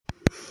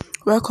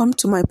Welcome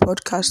to my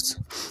podcast.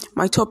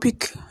 My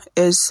topic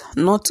is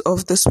not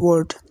of this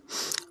world.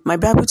 My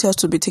Bible tells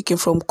to be taken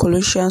from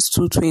Colossians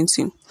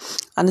 2:20,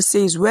 and it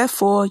says,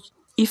 "Wherefore,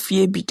 if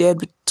ye be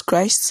dead with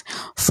Christ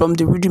from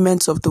the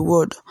rudiments of the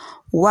world,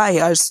 why,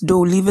 as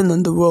though living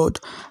in the world,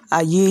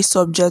 are ye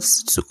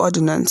subject to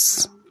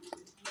ordinance?"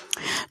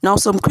 Now,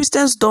 some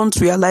Christians don't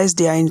realize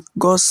they are in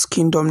God's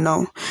kingdom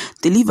now.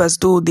 They live as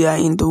though they are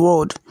in the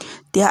world.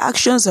 Their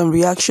actions and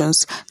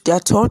reactions, their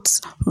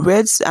thoughts,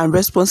 words, and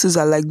responses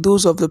are like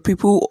those of the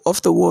people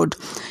of the world.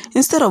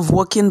 Instead of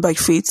walking by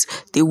faith,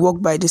 they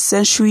walk by the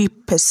sensory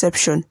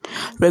perception,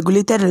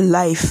 regulated in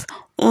life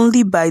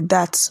only by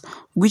that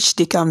which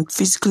they can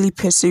physically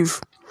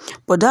perceive.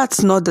 But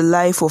that's not the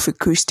life of a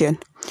Christian.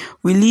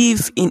 We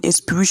live in a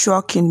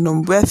spiritual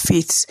kingdom where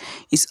faith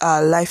is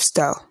our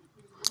lifestyle.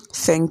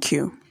 Thank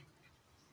you.